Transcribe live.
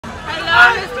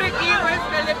Mr. Keywords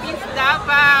Philippines,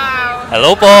 Davao.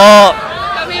 Hello po.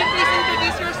 Can you please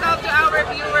introduce yourself to our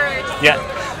viewers? Yeah.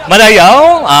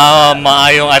 Madayaw,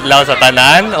 maayong adlaw sa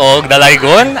tanan og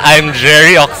dalaygon. I'm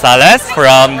Jeri Oxales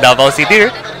from Davao City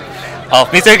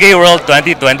of Mr. Gay World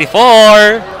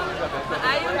 2024.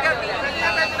 Maayong gabi.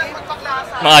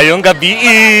 Maayong gabi.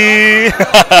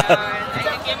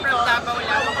 I came from Davao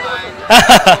last month.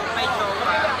 May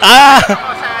jowa. Ah,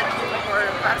 Ako sa or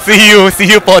para see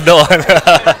you po doon.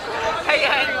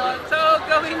 Ayan. So,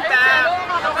 going back,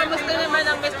 kamusta naman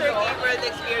ang Mr. Gay World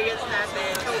experience natin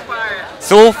so far?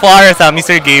 So far sa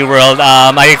Mr. Gay World,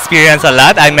 I experienced a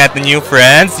lot. I met new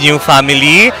friends, new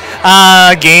family,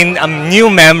 gained new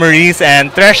memories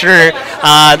and treasure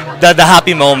the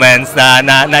happy moments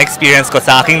na experience ko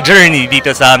sa aking journey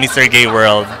dito sa Mr. Gay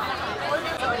World.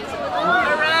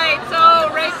 Alright, so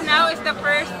right now is the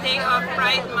first day of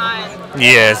Pride Month.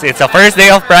 Yes, it's the first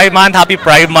day of Pride Month. Happy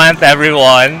Pride Month,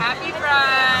 everyone. Happy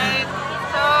Pride!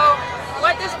 So,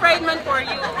 what is Pride Month for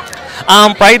you?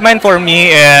 Pride Month for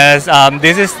me is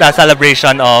this is the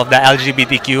celebration of the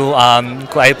LGBTQ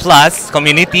plus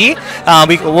community,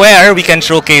 where we can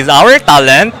showcase our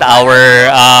talent, our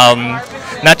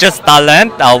not just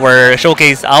talent, our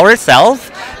showcase ourselves,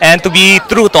 and to be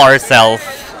true to ourselves.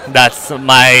 That's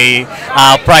my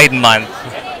Pride Month.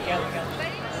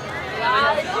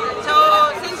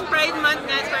 So, since Pride Month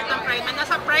nga, start ng Pride Month,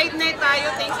 nasa Pride Night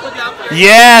tayo, thanks to Love Yourself.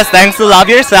 Yes, thanks to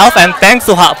Love Yourself, and thanks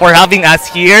to for having us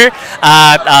here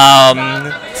at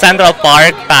Central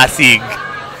Park, Pasig,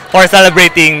 for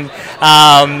celebrating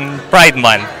Pride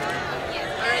Month.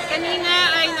 Alright, kanina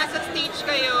ay nasa stage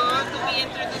kayo to be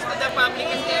introduced to the public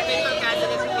as the official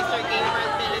candidates of Mr. Gay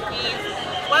World Philippines.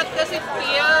 What does it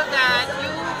feel that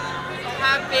you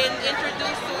have been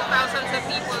introduced to thousands of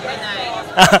people tonight?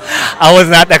 I was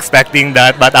not expecting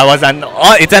that, but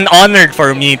it's an honor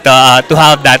for me to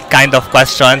have that kind of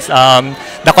questions.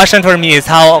 The question for me is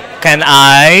how can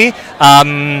I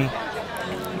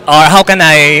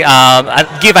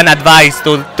give an advice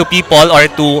to people or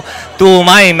to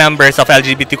my members of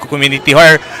LGBTQ community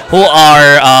who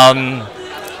are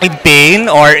in pain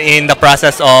or in the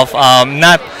process of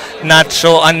not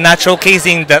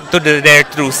showcasing their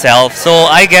true self. So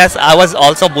I guess I was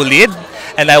also bullied,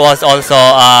 and I was also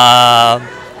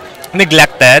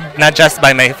neglected, not just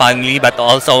by my family but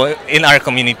also in our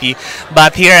community.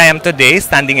 But here I am today,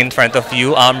 standing in front of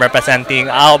you, representing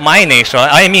my nation.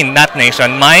 I mean, not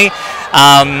nation, my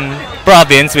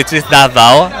province, which is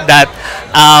Davao. That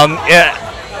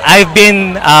I've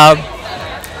been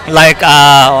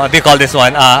what do you call this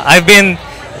one? I've been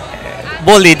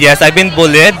bullied. Yes, I've been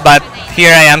bullied, but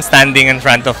here I am standing in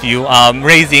front of you,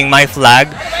 raising my flag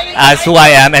as who I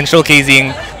am and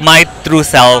showcasing my true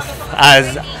self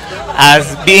as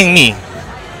being me. I'm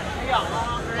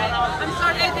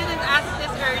sorry I didn't ask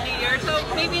this earlier, so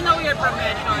maybe know your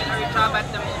profession or your job at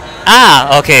the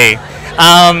moment. Okay.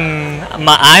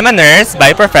 I'm a nurse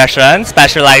by profession,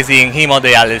 specializing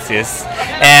hemodialysis,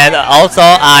 and also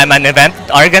I'm an event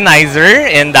organizer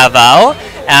in Davao,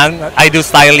 and I do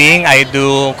styling, I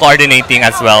do coordinating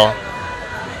as well.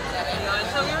 Ayun.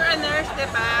 So you're a nurse,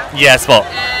 diba? Yes po.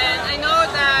 And I know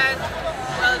that,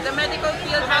 well, the medical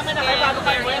field has been very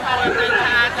important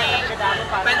sa ating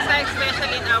bansa,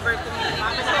 especially in our community.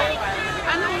 So,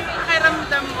 anong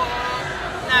pakiramdam mo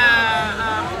na,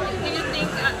 do you think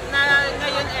na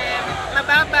ngayon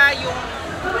mababa yung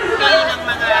pay ng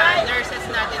mga nurses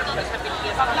natin dito sa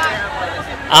Pilipinas compared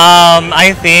to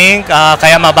I think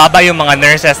kaya mababa yung mga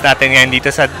nurses natin ngayon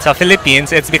dito sa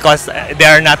Philippines, it's because they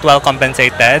are not well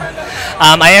compensated.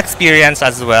 I experience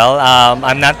as well.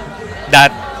 I'm not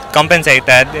that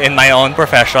compensated in my own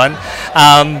profession.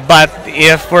 But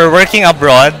if we're working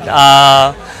abroad,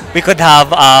 we could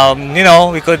have,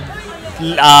 we could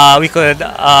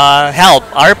help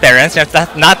our parents,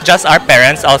 not just our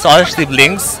parents, also our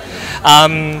siblings,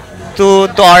 to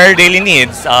our daily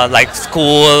needs, like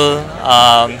school,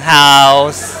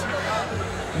 house,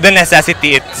 the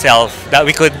necessity itself that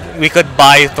we could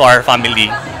buy to our family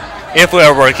if we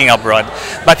are working abroad.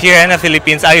 But here in the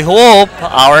Philippines, I hope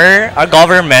our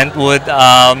government would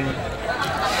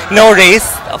raise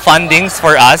fundings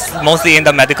for us, mostly in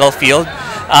the medical field,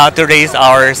 to raise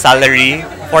our salary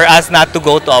for us not to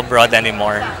go to abroad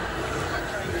anymore.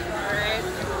 Alright.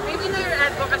 Maybe na your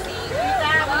advocacy.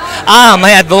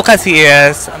 My advocacy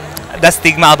is the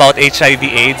stigma about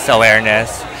HIV/AIDS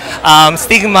awareness.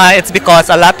 Stigma, it's because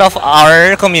a lot of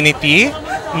our community,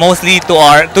 mostly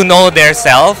to know their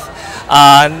self,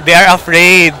 they are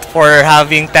afraid for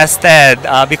having tested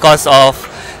because of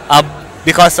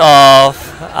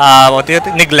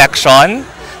neglection.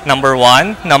 Number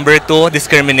one. Number two,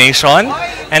 discrimination.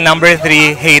 And number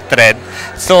three, hatred.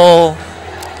 So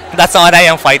that's what I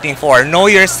am fighting for. Know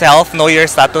yourself, know your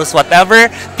status, whatever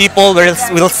people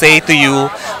will say to you,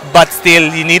 but still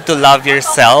you need to love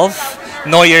yourself,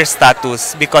 know your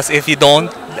status, because if you don't,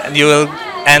 you will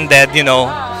end it,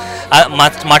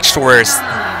 much worse.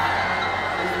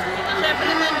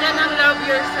 Siyempre nandiyan ang love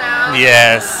yourself.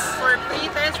 Yes. For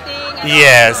free testing. And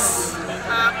Yes.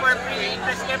 also, for free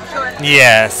prescription.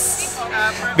 Yes.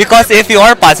 For Because if you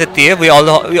are positive,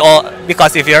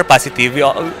 because if you are positive,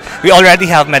 we already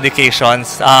have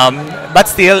medications. But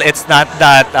still, it's not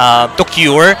that to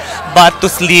cure, but to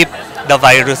sleep the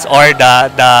virus or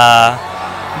the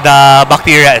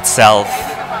bacteria itself.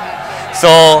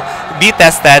 So be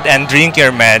tested and drink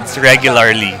your meds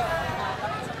regularly.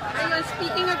 Ayun,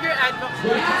 speaking of your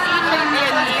advocacy, HIV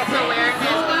and AIDS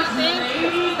awareness, do you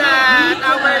think that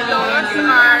our laws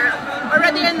are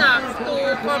already enough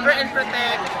to cover and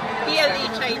protect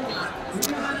PLHIV?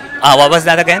 What was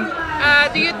that again?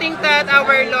 Do you think that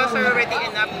our laws are already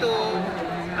enough to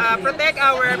protect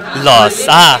our Laws.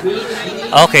 HIV?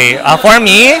 Okay. For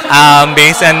me,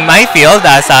 based on my field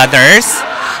as a nurse,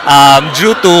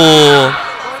 due to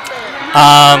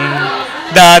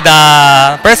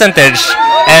the percentage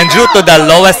and due to the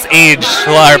lowest age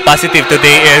who are positive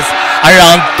today is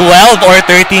around 12 or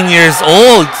 13 years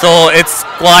old. So it's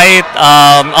quite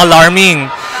alarming.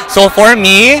 So for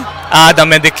me, the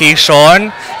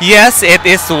medication, yes, it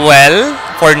is well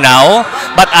for now,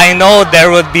 but I know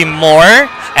there would be more,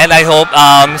 and I hope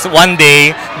one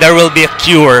day there will be a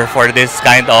cure for this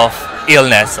kind of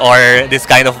illness or this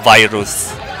kind of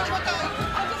virus.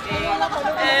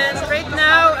 And right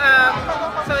now,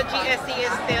 so GSC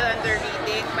is still under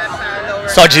reading, but lower.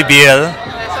 Soji bill.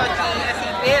 So GSC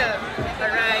bill.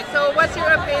 Alright. So what's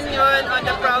your opinion on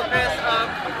the progress of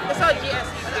the so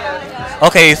GSC bill?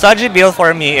 Okay, Soji bill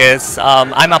for me is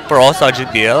I'm a pro Soji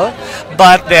bill,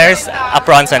 but there's a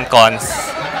pros and cons.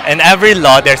 In every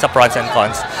law, there's a pros and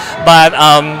cons. But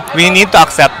we need to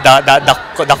accept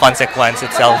the consequence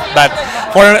itself. But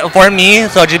for me,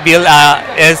 Soji bill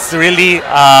is really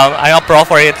I'm a pro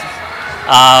for it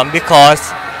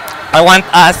because I want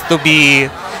us to be,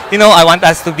 I want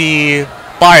us to be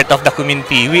part of the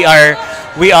community. We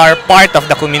are part of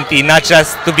the community, not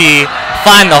just to be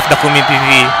fan of the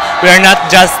community. We are not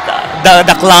just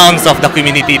the clowns of the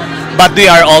community, but we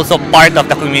are also part of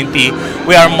the community.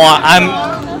 We are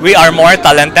more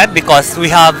talented because we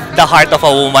have the heart of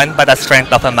a woman but the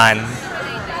strength of a man.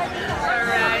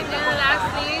 Alright. And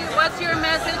lastly, what's your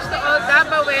message to all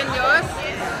Davaoeños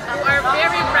who are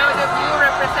very proud of you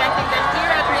representing them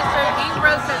here at Mr. Gay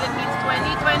World Philippines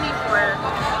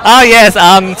 2024? Oh yes,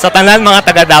 sa tanan mga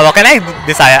taga Davao, can I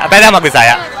Bisaya? Pwede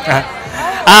mag-Bisaya?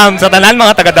 Sa tanan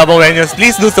mga taga Davaoeños,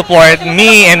 please do support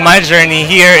me in my journey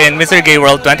here in Mr. Gay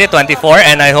World 2024,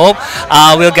 and I hope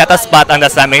we'll get a spot on the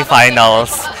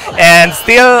semifinals. And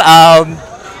still,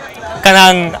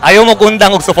 kanang ayaw mo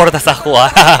kundang og suporta sa ako.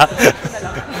 Alright.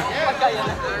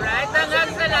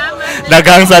 Daghang salamat.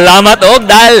 Daghang salamat og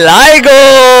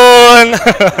dalaygon.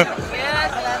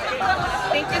 Yes.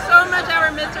 Thank you so much,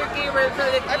 our Mr. Gay World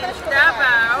Philippines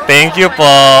Davao. Thank you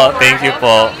po. Thank you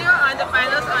po. See you on the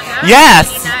finals on Yes.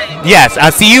 July 29. Yes,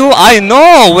 see you. I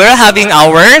know we're having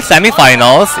our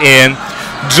semifinals in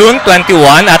June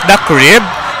 21 at the Crib.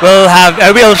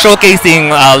 We'll showcasing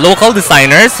local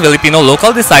designers, Filipino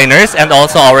local designers, and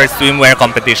also our swimwear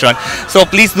competition. So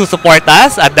please do support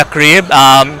us at the Crib.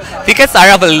 Tickets are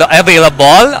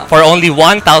available for only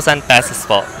 1,000 pesos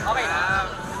po.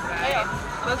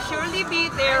 We'll surely be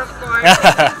there, of course.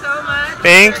 Thank you so much.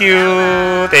 Thank you.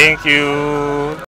 Thank you.